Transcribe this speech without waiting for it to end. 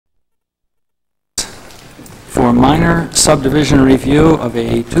a minor subdivision review of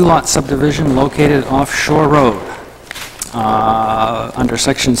a two-lot subdivision located off Shore Road. Under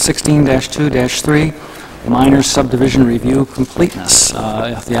Section 16-2-3, minor subdivision review completeness.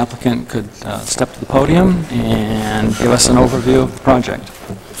 If the applicant could step to the podium and give us an overview of the project.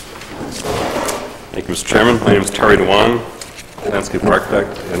 Thank you, Mr. Chairman. My name is Terry Dewan, landscape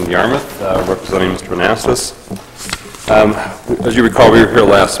architect in Yarmouth, representing Mr. Anastas. As you recall, we were here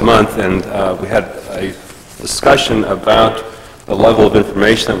last month and we had a discussion about the level of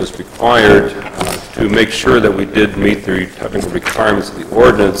information that was required to make sure that we did meet the technical requirements of the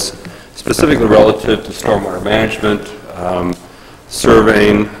ordinance, specifically relative to stormwater management,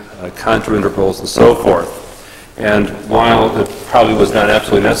 surveying, contour intervals, and so forth. And while it probably was not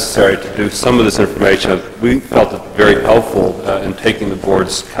absolutely necessary to do some of this information, we felt it very helpful in taking the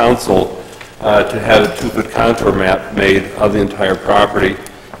board's counsel to have a 2-foot contour map made of the entire property.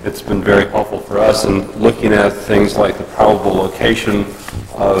 It's been very helpful for us in looking at things like the probable location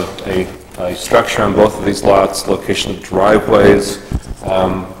of a structure on both of these lots, location of driveways,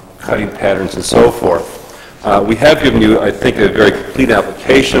 cutting patterns, and so forth. We have given you, I think, a very complete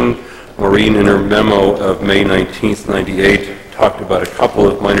application. Maureen, in her memo of May 19th, 98, talked about a couple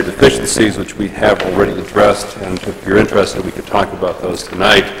of minor deficiencies which we have already addressed, and if you're interested, we could talk about those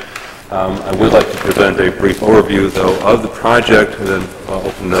tonight. I would like to present a brief overview, though, of the project, and then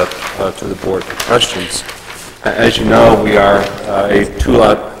open it up to the board for questions. As you know, we are a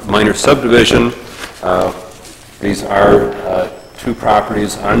two-lot minor subdivision. These are two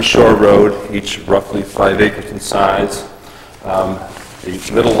properties on Shore Road, each roughly 5 acres in size.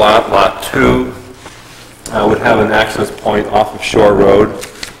 The middle lot, Lot 2, would have an access point off of Shore Road.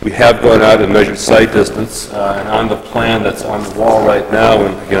 We have gone out and measured site distance, and on the plan that's on the wall right now,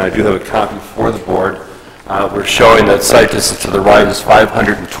 and again I do have a copy for the board, we're showing that site distance to the right is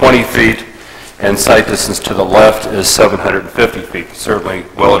 520 feet, and site distance to the left is 750 feet, certainly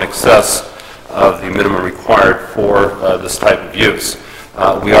well in excess of the minimum required for this type of use.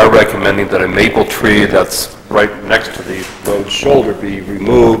 We are recommending that a maple tree that's right next to the road shoulder be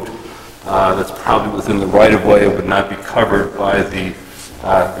removed. That's probably within the right-of-way. It would not be covered by the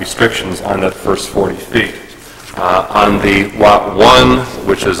restrictions on that first 40 feet. On the Lot 1,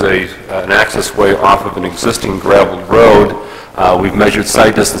 which is an access way off of an existing graveled road, we've measured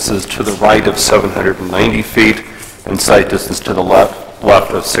site distances to the right of 790 feet and site distance to the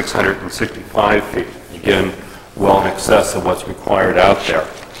left of 665 feet. Again, well in excess of what's required out there.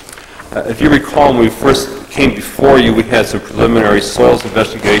 If you recall, when we first came before you, we had some preliminary soils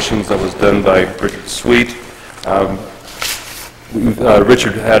investigations that was done by Richard Sweet.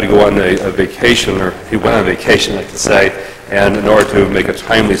 Richard had to go on a vacation, or he went on vacation, I could say, and in order to make a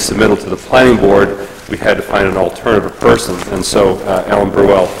timely submittal to the planning board, we had to find an alternative person. And so Alan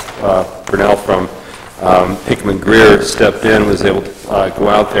Burnell from Hickman Greer stepped in, was able to go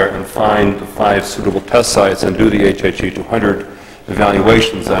out there and find the 5 suitable test sites and do the HHE 200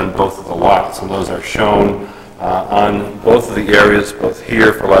 evaluations on both of the lots. And those are shown on both of the areas, both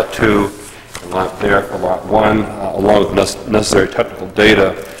here for Lot 2 and Lot there for Lot 1, along with necessary technical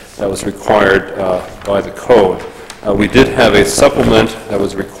data that was required by the code. We did have a supplement that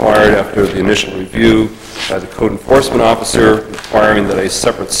was required after the initial review by the code enforcement officer, requiring that a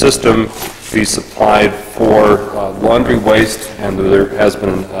separate system be supplied for laundry waste, and there has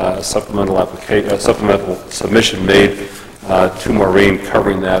been a supplemental submission made to Maureen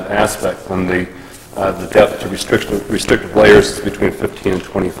covering that aspect. And the depth to restrictive layers is between 15 and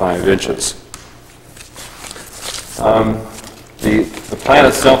 25 inches. The plan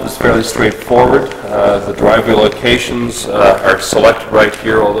itself is fairly straightforward. The driveway locations are selected right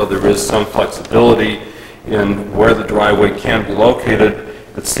here, although there is some flexibility in where the driveway can be located.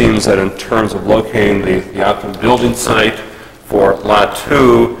 It seems that in terms of locating the optimal building site for Lot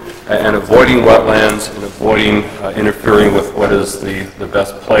 2 and avoiding wetlands and avoiding interfering with what is the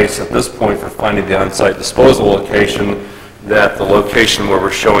best place at this point for finding the on-site disposal location, that the location where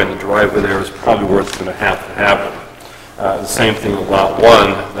we're showing the driveway there is probably where it's going to have to happen. The same thing with Lot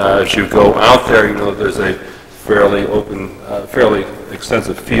 1. As you go out there, you know there's a fairly open, fairly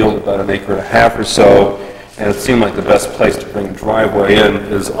extensive field, about 1.5 acres or so, and it seemed like the best place to bring a driveway in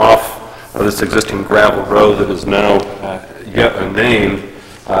is off of this existing gravel road that is now yet unnamed.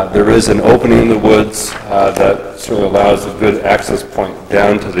 There is an opening in the woods that certainly allows a good access point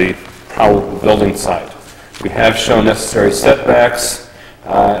down to the probable building site. We have shown necessary setbacks,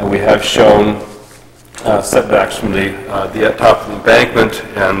 and we have shown setbacks from the top of the embankment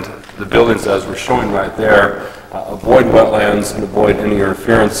and the buildings, as we're showing right there, avoid wetlands and avoid any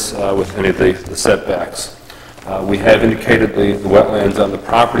interference with any of the setbacks. We have indicated the wetlands on the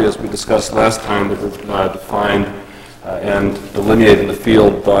property, as we discussed last time, that were defined and delineated in the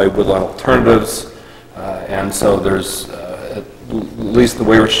field by woodland alternatives. And so there's, at least the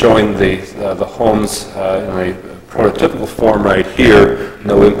way we're showing the homes in a prototypical form right here,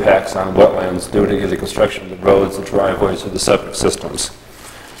 no impacts on wetlands due to the construction of the roads, the driveways, or the septic systems.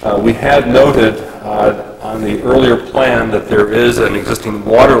 We had noted on the earlier plan that there is an existing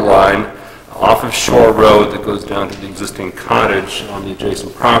water line off of Shore Road that goes down to the existing cottage on the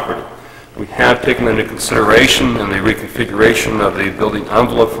adjacent property. We have taken into consideration in the reconfiguration of the building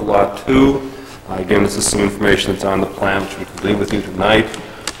envelope for Lot 2. Again, this is some information that's on the plan, which we can leave with you tonight.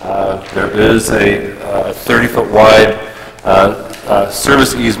 There is a 30-foot wide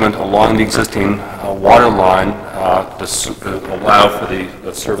service easement along the existing water line to allow for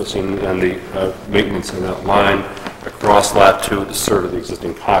the servicing and the maintenance of that line across Lot 2 to serve the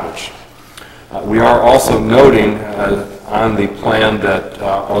existing cottage. We are also noting on the plan that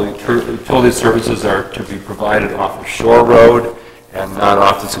all the utility services are to be provided off of Shore Road and not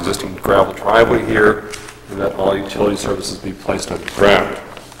off this existing gravel driveway here, and that all utility services be placed underground.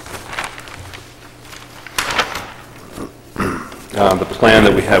 The plan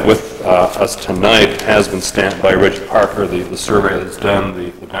that we have with us tonight has been stamped by Rich Parker, the survey that's done,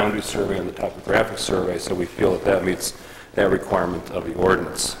 the boundary survey and the topographic survey, so we feel that that meets that requirement of the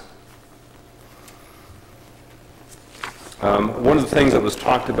ordinance. One of the things that was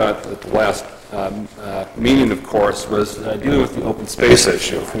talked about at the last meeting, of course, was dealing with the open space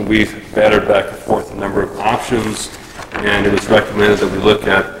issue. And we've battered back and forth a number of options, and it was recommended that we look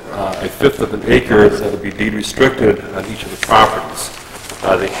at a fifth of an acre that would be deed restricted on each of the properties.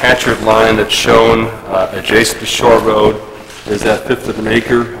 The hatchet line that's shown adjacent to Shore Road is that fifth of an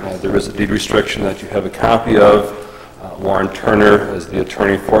acre. There is a deed restriction that you have a copy of. Warren Turner, as the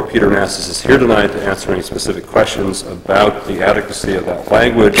attorney for Peter Nassus, is here tonight to answer any specific questions about the adequacy of that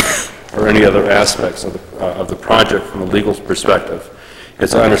language or any other aspects of the project from a legal perspective.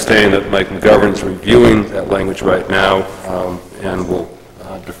 It's our understanding that Mike McGovern is reviewing that language right now and will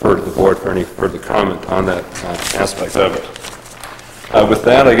defer to the board for any further comment on that aspect of it. With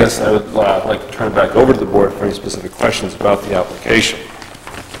that, I guess I would like to turn it back over to the board for any specific questions about the application.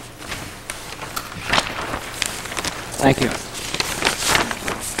 Thank you.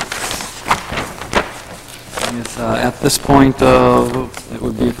 At this point, it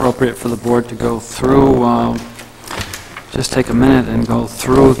would be appropriate for the board to go through, just take a minute and go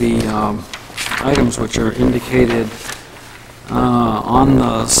through the items which are indicated on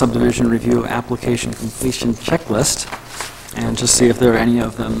the subdivision review application completion checklist, and just see if there are any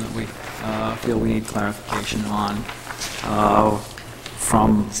of them that we feel we need clarification on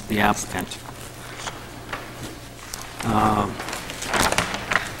from the applicant.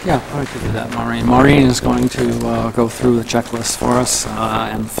 Yeah, I could do that, Maureen. Maureen is going to go through the checklist for us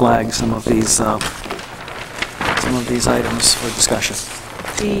and flag some of these items for discussion.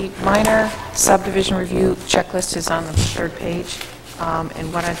 The minor subdivision review checklist is on the third page,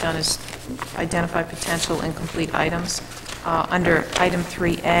 and what I've done is identify potential incomplete items. Under item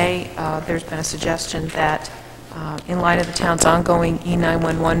 3A, there's been a suggestion that in light of the town's ongoing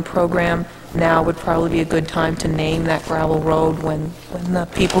E911 program, now would probably be a good time to name that gravel road when the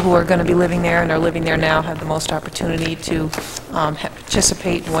people who are going to be living there and are living there now have the most opportunity to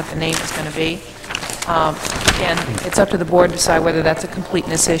participate in what the name is going to be. Again, it's up to the board to decide whether that's a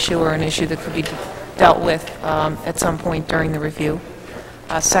completeness issue or an issue that could be dealt with at some point during the review.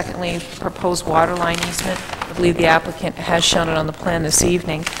 Secondly, proposed water line easement. I believe the applicant has shown it on the plan this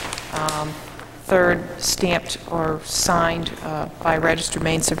evening. Third, stamped or signed by a registered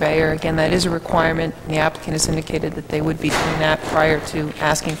main surveyor. Again, that is a requirement, and the applicant has indicated that they would be doing that prior to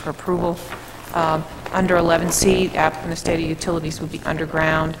asking for approval. Under 11C, the applicant has stated utilities would be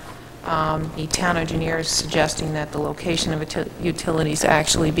underground. The town engineer is suggesting that the location of utilities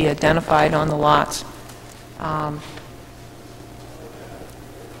actually be identified on the lots.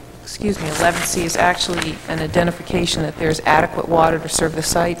 Excuse me, 11C is actually an identification that there's adequate water to serve the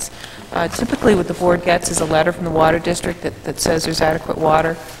sites. Typically what the board gets is a letter from the water district that says there's adequate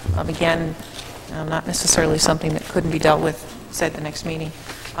water. Again, not necessarily something that couldn't be dealt with, say, at the next meeting.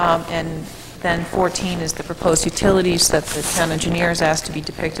 And then 14 is the proposed utilities that the town engineer has asked to be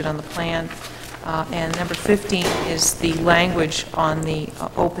depicted on the plan. And number 15 is the language on the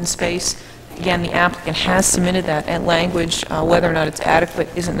open space. Again, the applicant has submitted that, and language, whether or not it's adequate,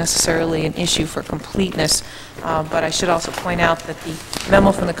 isn't necessarily an issue for completeness. But I should also point out that the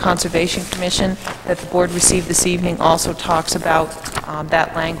memo from the Conservation Commission that the board received this evening also talks about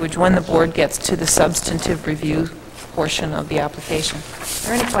that language when the board gets to the substantive review portion of the application.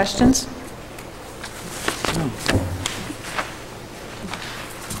 Are there any questions? Can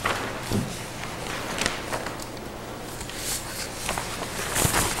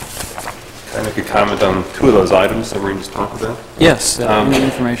I make a comment on two of those items that we just talked about? Yes, any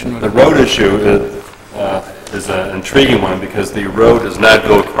information would The road issue is an intriguing one because the road does not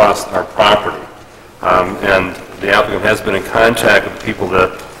go across our property. And the applicant has been in contact with people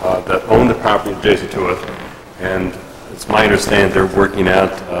that own the property adjacent to it, and it's my understanding they're working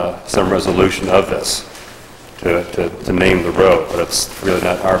out some resolution of this to name the road, but it's really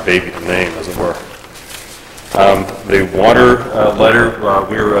not our baby to name, as it were. The water letter,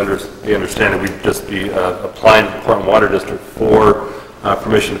 we were under the understanding we'd just be applying to the Portland Water District for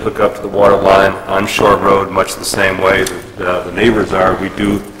permission to hook up to the water line on Shore Road, much the same way that the neighbors are.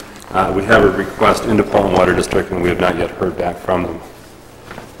 We have a request into Portland Water District, and we have not yet heard back from them.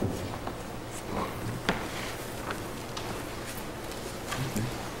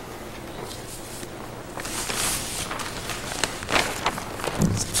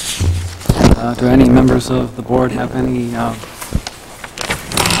 Do any members of the board have any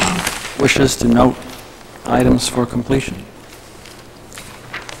wishes to note items for completion?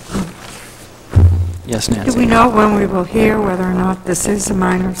 Yes, Nancy. Do we know when we will hear whether or not this is a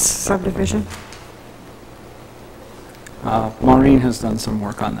minor subdivision? Maureen has done some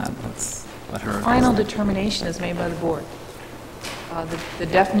work on that. Let's let her. Final determination is made by the board. The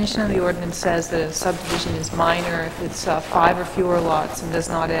definition of the ordinance says that a subdivision is minor if it's 5 or fewer lots and does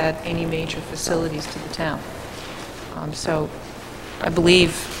not add any major facilities to the town. So I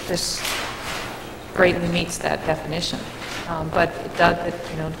believe this greatly meets that definition. But it does,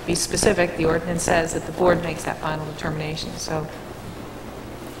 to be specific, the ordinance says that the board makes that final determination. So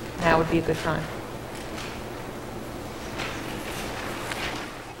now would be a good time.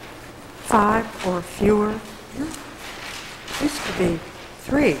 5 or fewer? Used to be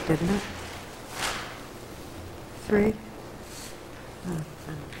 3, didn't it? 3?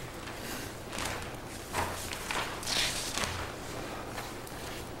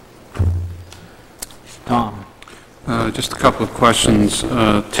 Tom. Just a couple of questions.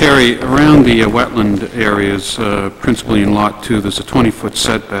 Terry, around the wetland areas, principally in Lot 2, there's a 20-foot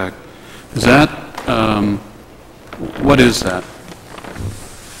setback. Is that, what is that?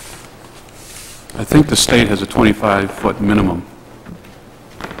 I think the state has a 25-foot minimum.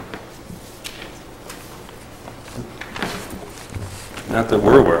 Not that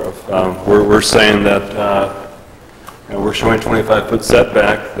we're aware of. We're saying that we're showing 25-foot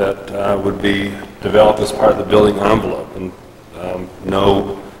setback that would be developed as part of the building envelope, and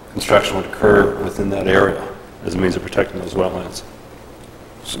no construction would occur within that area as a means of protecting those wetlands.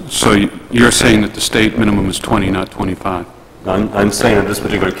 So you're saying that the state minimum is 20, not 25? I'm saying in this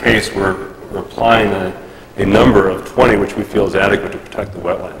particular case, we're applying a number of 20, which we feel is adequate to protect the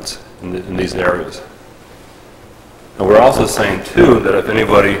wetlands in these areas. And we're also saying, too, that if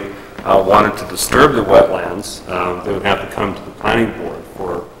anybody wanted to disturb the wetlands, they would have to come to the planning board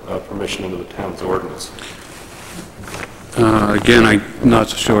for permission under the town's ordinance. Again, I'm not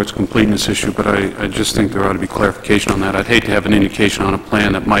so sure it's a completeness issue, but I just think there ought to be clarification on that. I'd hate to have an indication on a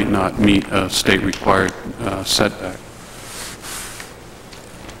plan that might not meet a state-required setback.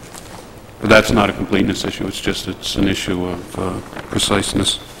 But that's not a completeness issue, it's an issue of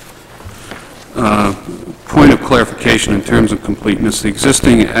preciseness. Point of clarification in terms of completeness, the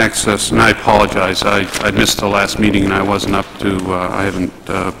existing access, and I apologize, I missed the last meeting and I wasn't up to, I haven't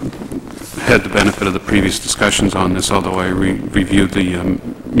had the benefit of the previous discussions on this, although I reviewed the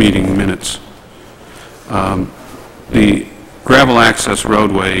meeting minutes. The gravel access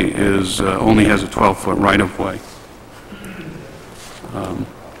roadway only has a 12-foot right-of-way.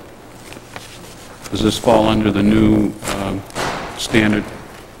 Does this fall under the new standard,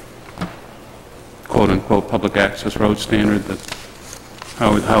 quote-unquote, public access road standard?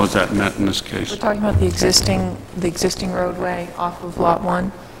 How is that met in this case? We're talking about the existing roadway off of Lot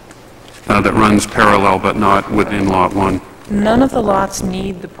 1. That runs parallel but not within Lot 1. None of the lots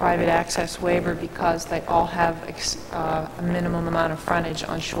need the private access waiver because they all have a minimum amount of frontage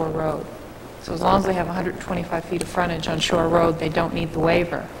on Shore Road. So as long as they have 125 feet of frontage on Shore Road, they don't need the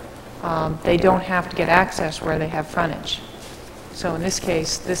waiver. They don't have to get access where they have frontage. So in this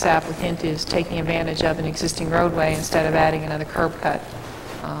case, this applicant is taking advantage of an existing roadway instead of adding another curb cut.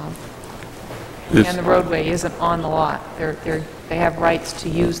 And the roadway isn't on the lot. They have rights to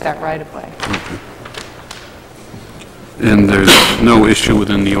use that right-of-way. And there's no issue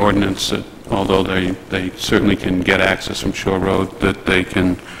within the ordinance that, although they certainly can get access from Shore Road, that they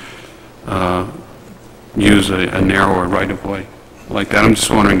can use a narrower right-of-way like that. I'm just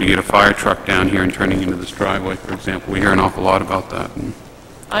wondering, to get a fire truck down here and turning into this driveway, for example. We hear an awful lot about that. And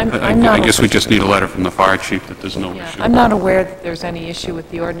I guess we just need a letter from the fire chief that there's no Yeah, issue. I'm not aware that there's any issue with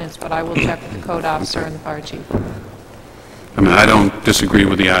the ordinance, but I will check with the code officer and the fire chief. I mean, I don't disagree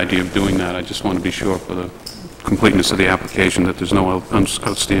with the idea of doing that. I just want to be sure for the completeness of the application that there's no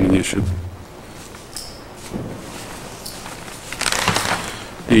outstanding issue.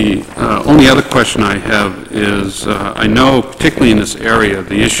 The only other question I have is, I know particularly in this area,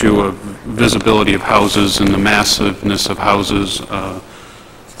 the issue of visibility of houses and the massiveness of houses,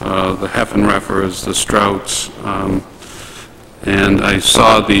 the Heffenreffers, the Strouts, and I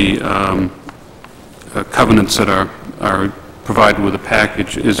saw the covenants that are provided with the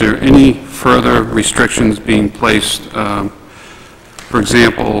package. Is there any further restrictions being placed, for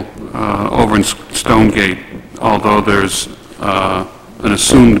example, over in Stonegate, although there's an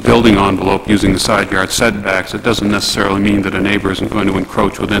assumed building envelope using the side yard setbacks, it doesn't necessarily mean that a neighbor isn't going to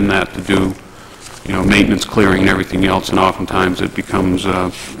encroach within that to do, you know, maintenance, clearing, and everything else, and oftentimes it becomes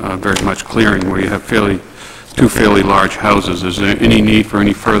very much clearing where you have two fairly large houses. Is there any need for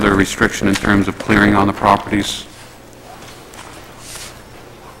any further restriction in terms of clearing on the properties?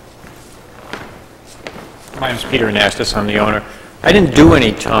 My name's Peter Anastas, I'm the owner. I didn't do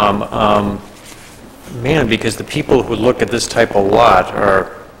any, Tom, mainly because the people who look at this type of lot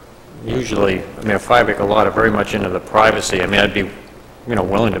are usually, I mean, a 5-acre lot are very much into the privacy. I mean, I'd be, you know,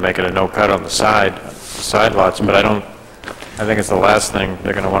 willing to make it a no-cut on the side lots, but I think it's the last thing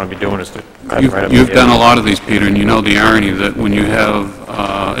they're going to want to be doing is to cut right up. You've done a lot of these, Peter, and you know the irony that when you have,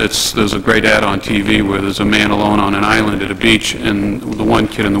 there's a great ad on TV where there's a man alone on an island at a beach, and the one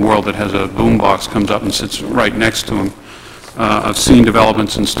kid in the world that has a boombox comes up and sits right next to him. I've seen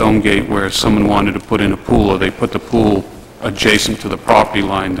developments in Stonegate where someone wanted to put in a pool, or they put the pool adjacent to the property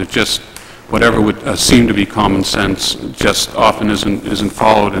line. That just, whatever would seem to be common sense, just often isn't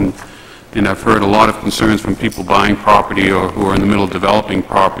followed. And I've heard a lot of concerns from people buying property or who are in the middle of developing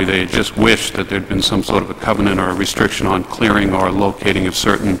property. They just wish that there'd been some sort of a covenant or a restriction on clearing or locating of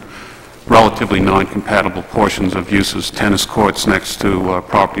certain relatively non-compatible portions of uses, tennis courts next to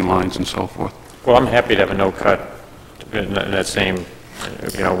property lines and so forth. Well, I'm happy to have a no-cut in that same,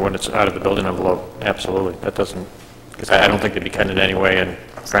 you know, when it's out of the building envelope, absolutely. That doesn't, because I don't think they'd be cutting it anyway, and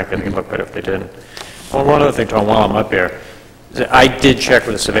frankly, I think it'd look better if they didn't. Well, one other thing, Tom, while I'm up here, I did check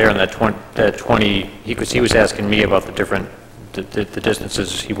with the surveyor on that 20, because he was asking me about the different, the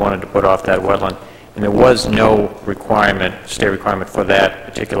distances he wanted to put off that wetland, and there was no requirement, state requirement for that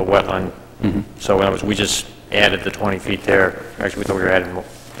particular wetland. So in other words, we just added the 20 feet there. Actually, we thought we were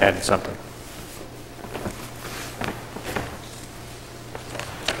adding something.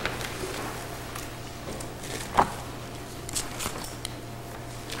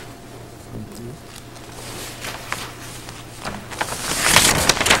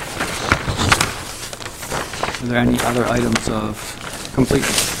 Are there any other items of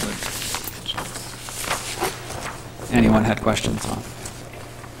completeness that anyone had questions on?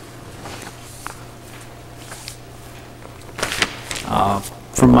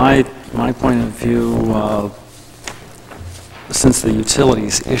 From my point of view, since the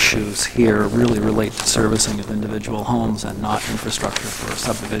utilities issues here really relate to servicing of individual homes and not infrastructure for a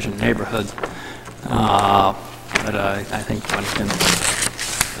subdivision neighborhood, but I think one can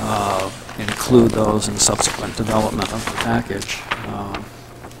include those in subsequent development of the package,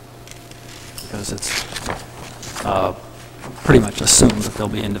 because it's pretty much assumed that there'll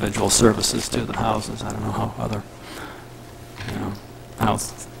be individual services to the houses. I don't know how other, you know,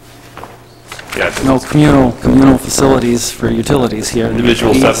 house. Yeah, No communal facilities for utilities here.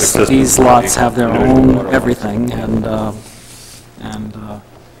 Individual septic systems. These lots have their Individual own water. everything, and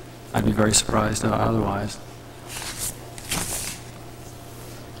I'd be very surprised otherwise.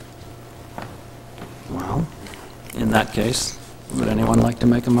 Well, in that case, would anyone like to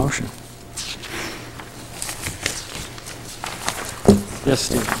make a motion? Yes,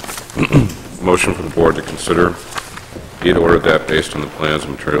 Steve. Motion for the board to consider, be it ordered that based on the plans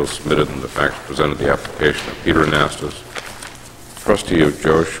and materials submitted and the facts presented, the application of Peter Anastas, trustee of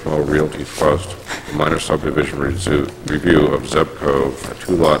Joe Schmo Realty Trust, a minor subdivision review of Zeb Cove, a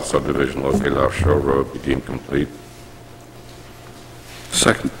 2-lot subdivision located off Shore Road, be deemed complete.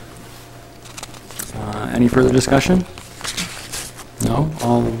 Second. Any further discussion? No?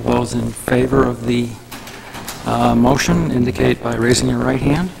 All those in favor of the motion indicate by raising your right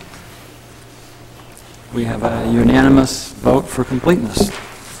hand. We have a unanimous vote for completeness.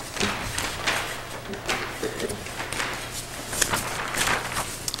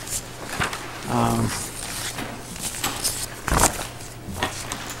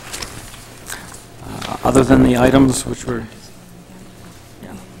 Other than the items which were...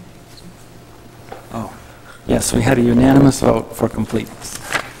 Yeah. Oh, yes, we had a unanimous vote for completeness.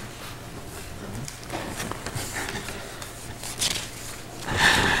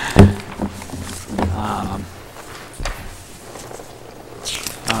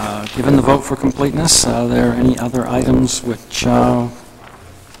 Given the vote for completeness, are there any other items which are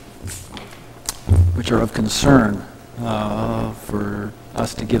of concern for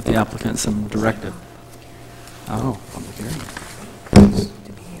us to give the applicant some directive? Oh, public hearing.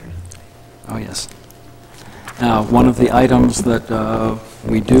 Oh, yes. Now, one of the items that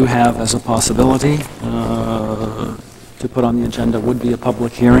we do have as a possibility to put on the agenda would be a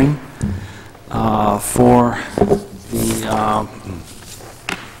public hearing for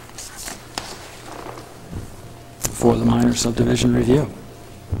the minor subdivision review.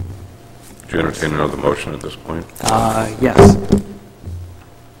 Do you entertain another motion at this point? Yes.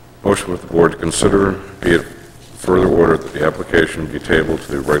 Motion with the board to consider, be it further order that the application be tabled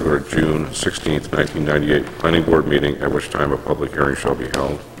to the regular June 16th, 1998 planning board meeting, at which time a public hearing shall be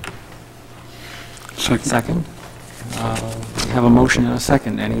held. Second. We have a motion and a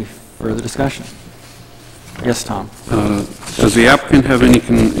second. Any further discussion? Yes, Tom. Does the applicant have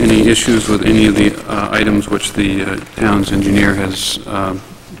any issues with any of the items which the town's engineer has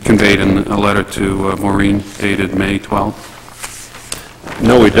conveyed in a letter to Maureen dated May 12th?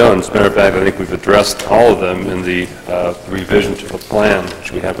 No, we don't. As a matter of fact, I think we've addressed all of them in the revision to the plan,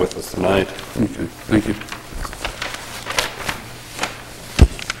 which we have with us tonight. Okay, thank you.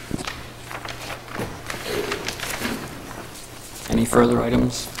 Any further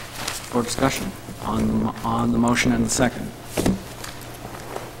items for discussion on the motion and the second?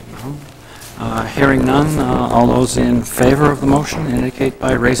 No. Hearing none, all those in favor of the motion indicate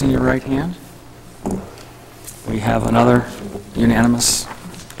by raising your right hand. We have another unanimous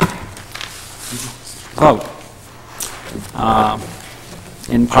vote.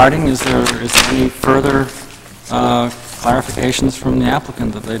 In parting, is there any further clarifications from the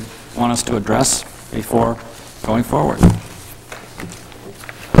applicant that they'd want us to address before going forward?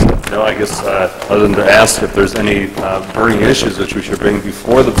 No, I guess other than to ask if there's any burning issues that we should bring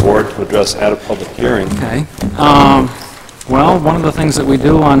before the board to address at a public hearing. Okay. Well, one of the things that we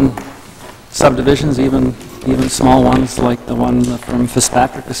do on subdivisions, even small ones like the one from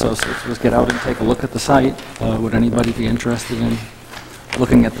Fitzpatrick Associates, was get out and take a look at the site. Would anybody be interested in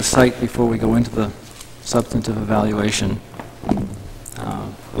looking at the site before we go into the substantive evaluation?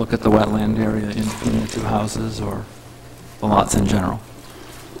 Look at the wetland area in the two houses or the lots in general.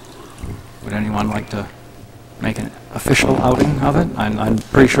 Would anyone like to make an official outing of it? I'm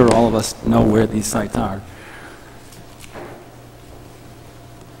pretty sure all of us know where these sites are.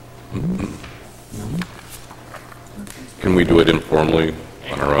 Can we do it informally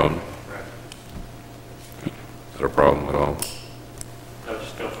on our own? Is that a problem at all? No,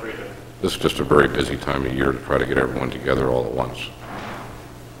 just feel free to. This is just a very busy time of year to try to get everyone together all at once.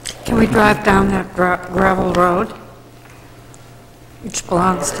 Can we drive down that gravel road, which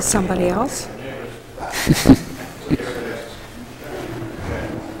belongs to somebody else?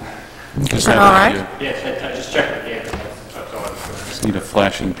 Is that all right? Yes, I just checked again. That's all. Just need a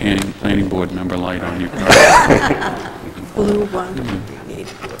flashing planning board member light on your car. Blue one.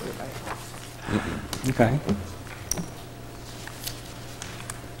 Okay.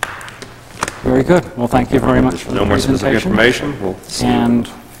 Very good. Well, thank you very much for the No more specific presentation. information? We'll see. And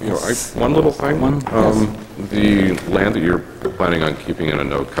One little thing. Yes. The land that you're planning on keeping in a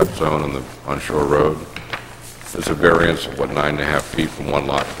no-cut zone on the onshore road, there's a variance of, 9.5 feet from one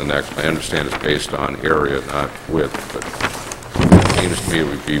lot to the next. I understand it's based on area, not width, but it seems to me it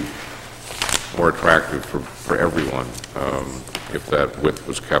would be more attractive for everyone if that width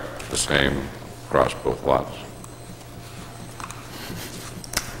was kept the same across both lots.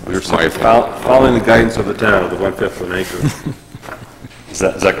 We're simply following the guidance of the town, the 1/5 of an acre. Is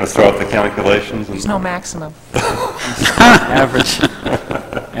that going to throw out the calculations? There's no maximum. average.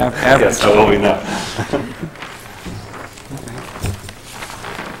 Average. Yes, so will we not.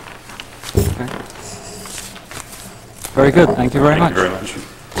 Okay. Very good. Thank you very much. Thank you very much.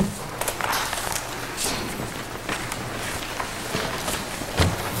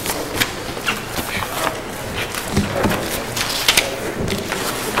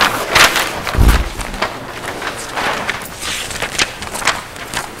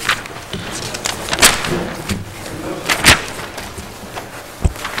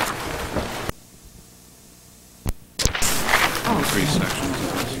 Three sections of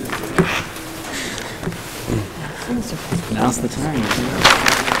this. Now's the time.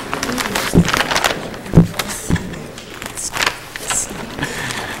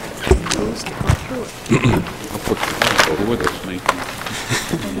 I'll put the board that's making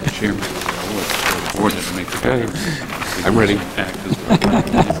the chairman of the board has to make the I'm ready. act as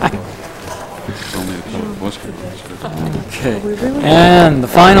only the public was. Okay. And the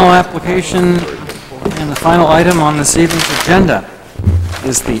final application final item on this evening's agenda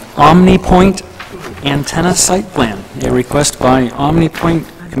is the OmniPoint antenna site plan, a request by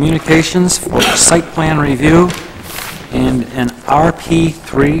OmniPoint Communications for site plan review and an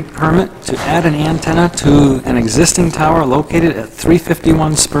RP3 permit to add an antenna to an existing tower located at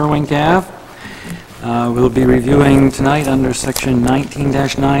 351 Spurwink Ave. We'll be reviewing tonight under Section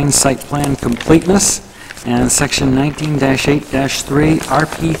 19-9 Site Plan Completeness and Section 19-8-3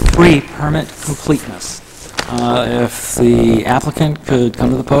 RP3 Permit Completeness. If the applicant could come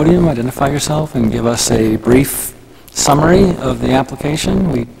to the podium, identify yourself, and give us a brief summary of the application,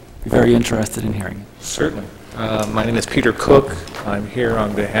 we'd be very interested in hearing it. Certainly. My name is Peter Cook. I'm here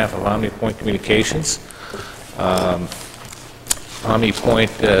on behalf of OmniPoint Communications.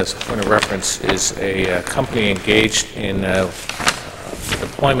 OmniPoint, as a point of reference, is a company engaged in the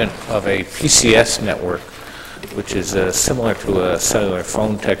deployment of a PCS network, which is similar to a cellular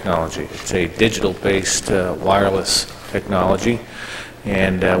phone technology. It's a digital-based wireless technology,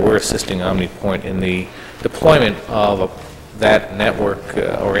 and we're assisting OmniPoint in the deployment of that network,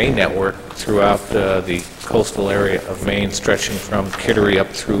 or a network, throughout the coastal area of Maine, stretching from Kittery up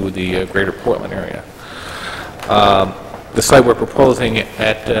through the greater Portland area. The site we're proposing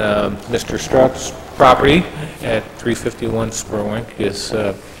at Mr. Strout's property at 351 Spurwink is,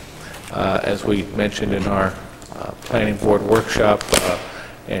 as we mentioned in our planning board workshop,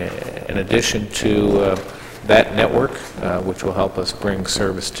 in addition to that network, which will help us bring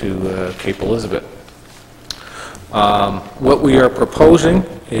service to Cape Elizabeth. What we are proposing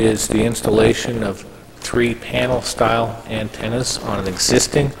is the installation of 3 panel-style antennas on an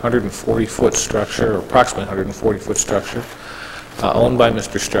existing 140-foot structure, or approximately 140-foot structure, owned by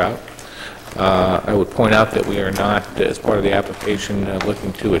Mr. Strout. I would point out that we are not, as part of the application,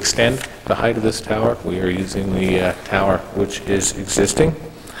 looking to extend the height of this tower. We are using the tower which is existing.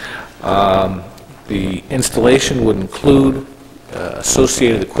 The installation would include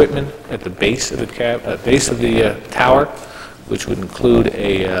associated equipment at the base of the tower, which would include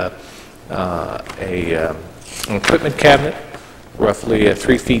an equipment cabinet, roughly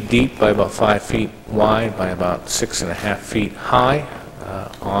 3 feet deep by about 5 feet wide by about 6.5 feet high,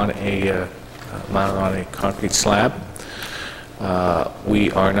 mounted on a concrete slab. We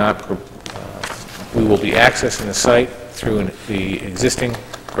will be accessing the site through the existing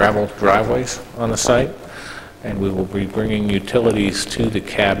gravel driveways on the site, and we will be bringing utilities to the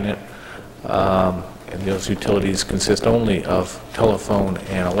cabinet, and those utilities consist only of telephone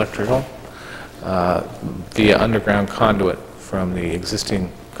and electrical, via underground conduit from the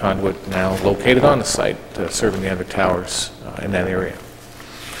existing conduit now located on the site, serving the other towers in that area.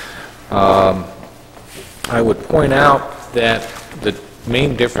 I would point out that the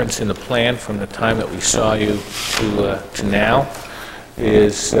main difference in the plan from the time that we saw you to now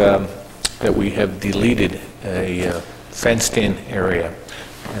is that we have deleted a fenced-in area.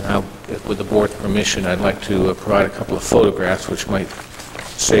 And with the board's permission, I'd like to provide a couple of photographs which might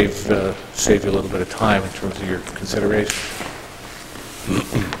save you a little bit of time in terms of your consideration.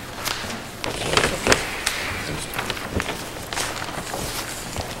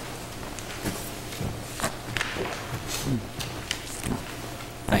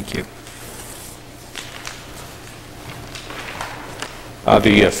 Thank you.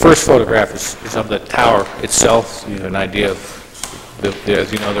 The first photograph is of the tower itself. You have an idea of,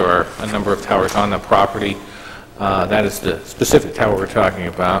 as you know, there are a number of towers on the property. That is the specific tower we're talking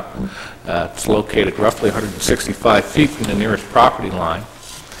about. It's located roughly 165 feet from the nearest property line.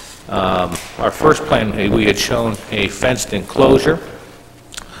 Our first plan, we had shown a fenced enclosure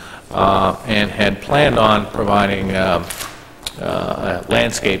and had planned on providing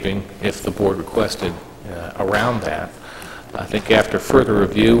landscaping if the board requested around that. I think after further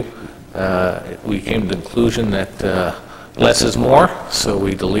review, we came to the conclusion that less is more, so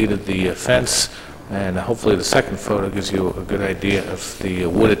we deleted the fence, and hopefully the second photo gives you a good idea of the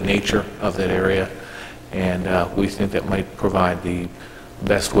wooded nature of that area, and we think that might provide the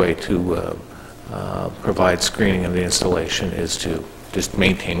best way to provide screening of the installation is to just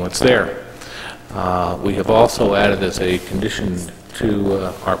maintain what's there. We have also added as a condition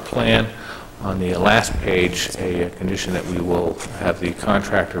to our plan on the last page a condition that we will have the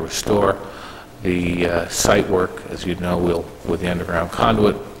contractor restore the site work. As you know, with the underground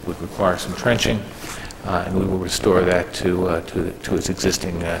conduit would require some trenching, and we will restore that to its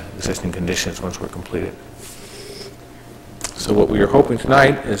existing conditions once we're completed. So what we are hoping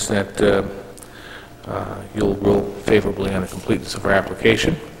tonight is that you'll rule favorably on the completeness of our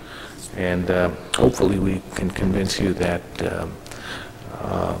application, and hopefully we can convince you that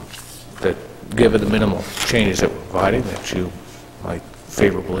that given the minimal changes that we're providing, that you might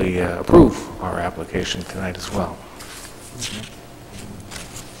favorably approve our application tonight as well.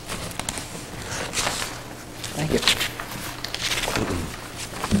 Thank you.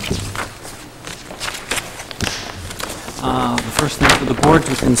 The first thing for the board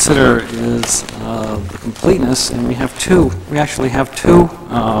to consider is the completeness, and we actually have two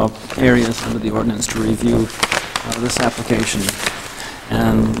areas under the ordinance to review this application,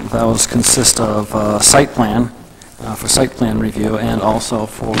 and those consist of site plan, for site plan review, and also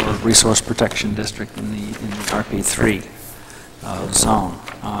for resource protection district in the RP3 zone.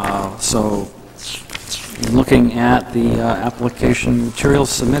 So, in looking at the application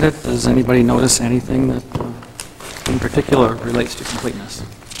materials submitted, does anybody notice anything that in particular relates to completeness?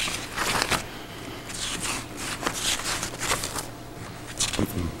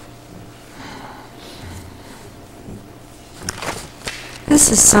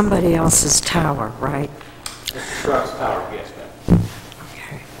 This is somebody else's tower, right? Truss Tower, yes,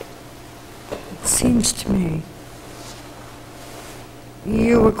 Okay. It seems to me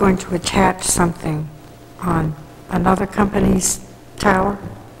you were going to attach something on another company's tower?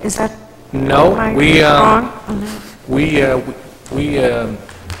 Is that, No, am I we, wrong on that? We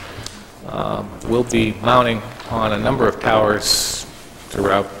will be mounting on a number of towers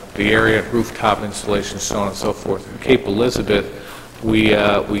throughout the area, rooftop installations, so on and so forth. In Cape Elizabeth, we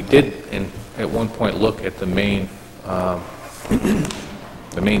did at one point look at the main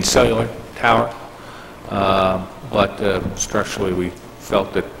cellular tower, but structurally we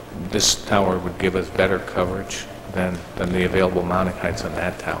felt that this tower would give us better coverage than the available mounting heights on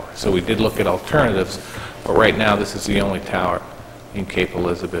that tower. So we did look at alternatives, but right now this is the only tower in Cape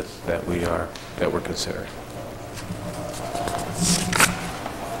Elizabeth that we're considering.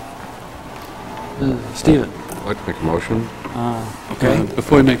 Stephen? I'd like to make a motion. Okay.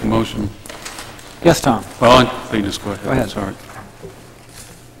 Before we make a motion, Yes, Tom? well, on completeness, go ahead. Go ahead. Sorry.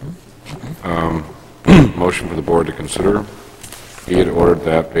 Motion for the board to consider. Be it ordered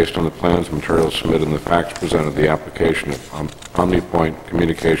that, based on the plans and materials submitted and the facts presented, the application of OmniPoint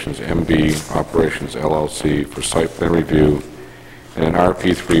Communications MB Operations LLC for site plan review and an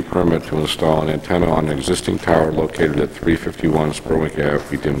RP3 permit to install an antenna on an existing tower located at 351 Spurwink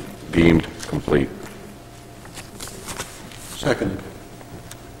Ave be deemed complete. Second.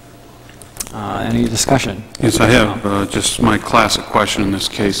 Any discussion? Yes, I have just my classic question in this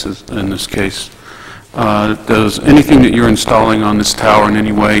case. Does anything that you're installing on this tower in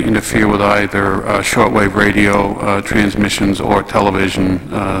any way interfere with either shortwave radio transmissions or television,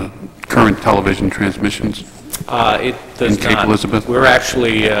 current television transmissions? It does In Cape not. Elizabeth? We're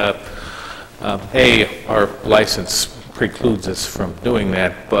actually, our license precludes us from doing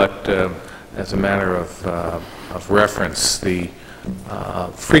that, but as a matter of reference, the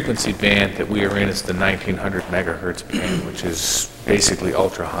frequency band that we are in is the 1900 megahertz band, which is basically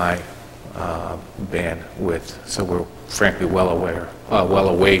ultra-high bandwidth. So we're frankly well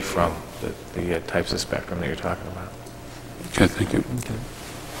away from the types of spectrum that you're talking about. Okay, thank you. Okay.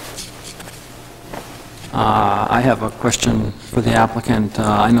 I have a question for the applicant.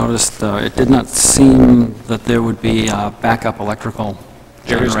 I noticed it did not seem that there would be a backup electrical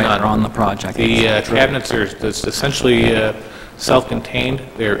There is generator none. on the project. The cabinets are essentially self-contained.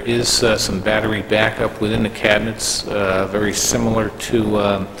 There is some battery backup within the cabinets, very similar to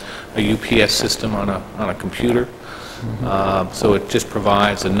a UPS system on a computer. So it just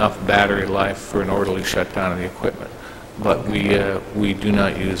provides enough battery life for an orderly shutdown of the equipment. But we do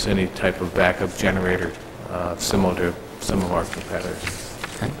not use any type of backup generator similar to some of our competitors.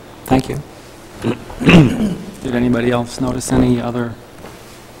 Okay, thank you. Did anybody else notice any other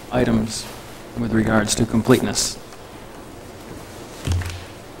items with regards to completeness?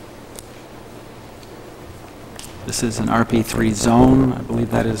 This is an RP3 zone. I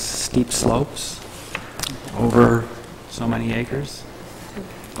believe that is steep slopes over so many acres.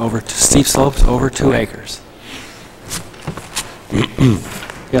 Steep slopes over 2 acres.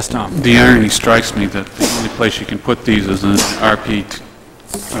 Yes, Tom? The irony strikes me that the only place you can put these is in an RP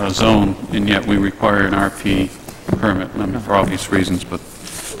zone, and yet we require an RP permit, I mean, for obvious reasons, but...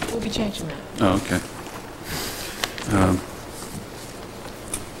 We'll be changing that. Oh, okay.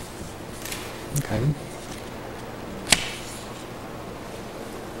 Okay.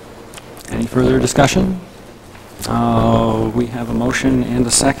 Any further discussion? We have a motion and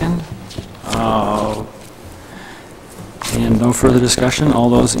a second. And no further discussion. All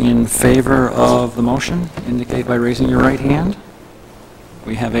those in favor of the motion indicate by raising your right hand.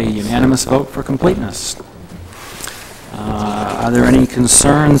 We have a unanimous vote for completeness. Are there any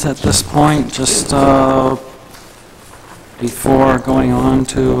concerns at this point, just before going on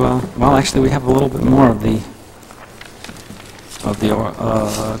to, well, actually, we have a little bit more of the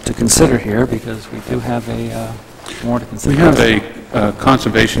to consider here, because we do have more to consider. We have a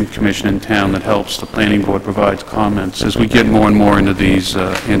conservation commission in town that helps. The planning board provides comments. As we get more and more into these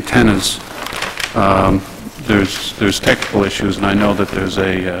antennas, there's technical issues, and I know that there's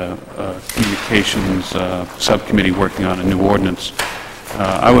a communications subcommittee working on a new ordinance.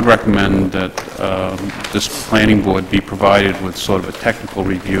 I would recommend that this planning board be provided with sort of a technical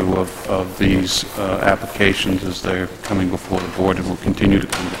review of these applications as they're coming before the board, and will continue to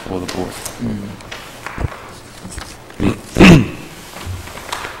come before the board.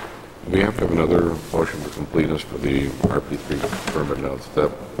 We have to have another motion for completeness for the RP3 permit now.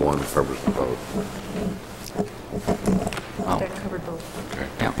 Step 1 covers the vote. That covered both. Okay.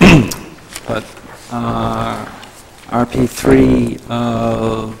 Yeah. But RP3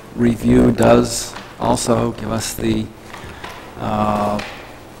 review does also give us the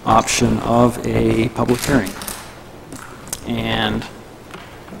option of a public hearing. And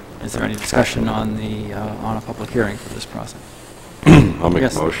is there any discussion on on a public hearing for this process? I'll make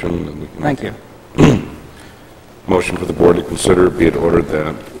Yes. a motion. And we can Thank you. Motion for the board to consider, be it ordered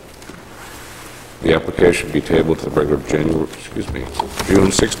that the application be tabled to the regular June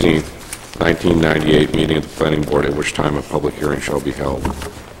 16th, 1998 meeting of the planning board, at which time a public hearing shall be held.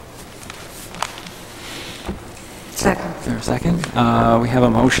 Second. Is there a second? We have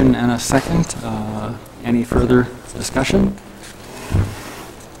a motion and a second. Any further discussion?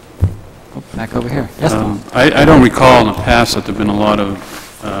 Oh, back over here. Yes, Paul? I don't recall in the past that there have been a lot of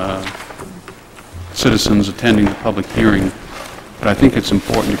citizens attending the public hearing, but I think it's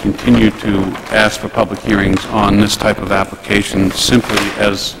important to continue to ask for public hearings on this type of application simply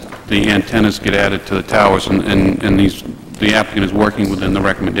as the antennas get added to the towers, and the applicant is working within the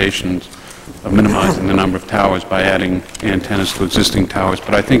recommendations of minimizing the number of towers by adding antennas to existing towers.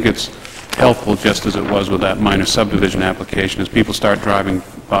 But I think it's helpful, just as it was with that minor subdivision application, as people start driving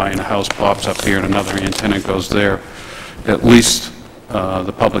by and a house pops up here and another antenna goes there, at least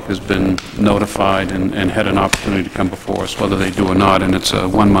the public has been notified and had an opportunity to come before us, whether they do or not, and it's a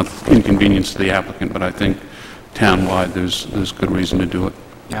one-month inconvenience to the applicant, but I think town-wide there's good reason to do it.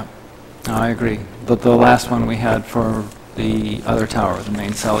 Yeah, no, I agree. The last one we had for the other tower, the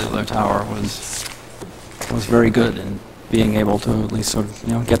main cellular tower, was very good in being able to at least sort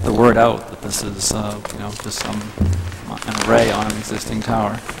of, get the word out that this is, just an array on an existing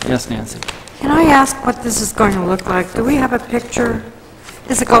tower. Yes, Nancy? Can I ask what this is going to look like? Do we have a picture?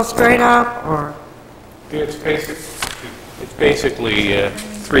 Does it go straight up, or? It's basically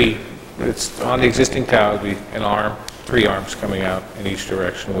three. It's on the existing tower, it'd be an arm, 3 arms coming out in each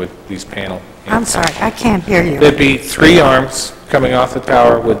direction with these panel. I'm sorry, I can't hear you. There'd be 3 arms coming off the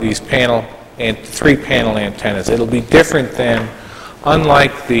tower with these 3 panel antennas. It'll be different than,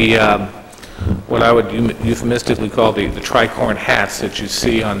 unlike the what I would euphemistically call the tricorn hats that you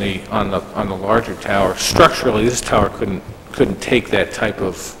see on the larger tower. Structurally, this tower couldn't take that type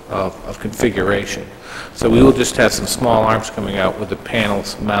of configuration. So we will just have some small arms coming out with the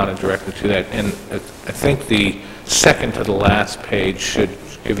panels mounted directly to that. And I think the second to the last page should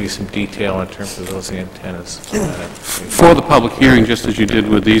give you some detail in terms of those antennas. For the public hearing, just as you did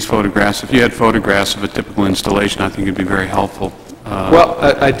with these photographs, if you had photographs of a typical installation, I think it'd be very helpful. Well,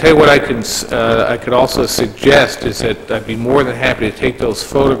 I tell you what I could also suggest is that I'd be more than happy to take those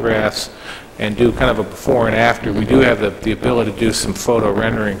photographs and do kind of a before and after. We do have the ability to do some photo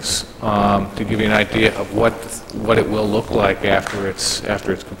renderings to give you an idea of what it will look like after it's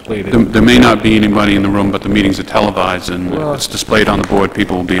completed. There may not be anybody in the room, but the meetings are televised, and it's displayed on the board.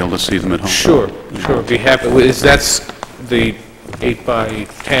 People will be able to see them at home. Sure. Be happy. That's the 8 by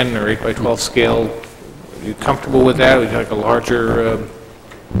 10 or 8 by 12 scale. Are you comfortable with that? Would you like a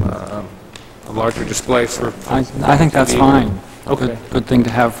larger display for? I think that's fine. Okay. Good thing to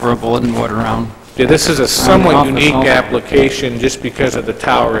have for a bulletin board around. Yeah, this is a somewhat office unique also. application just because of the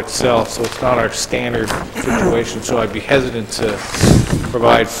tower itself, so it's not our standard situation, so I'd be hesitant to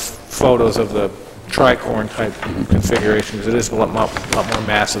provide photos of the tricorn type configuration, because it is a lot more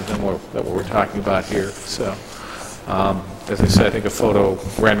massive than what we're talking about here. So, as I said, I think a photo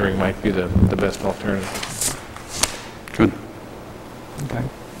rendering might be the best alternative. Good. Okay.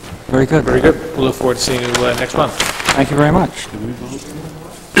 Very good. Very good. We'll look forward to seeing you next month. Thank you very much. Did we vote?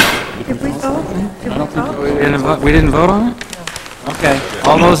 Did we vote? We didn't vote on it? Okay.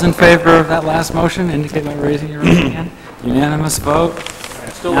 All those in favor of that last motion indicate by raising your right hand. Unanimous vote.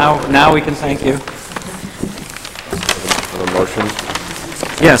 Now we can thank you. A motion?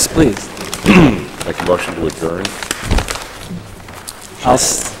 Yes, please. Make a motion to adjourn.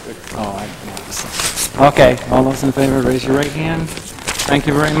 Okay. All those in favor, raise your right hand. Thank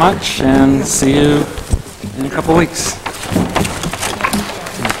you very much, and see you in a couple weeks.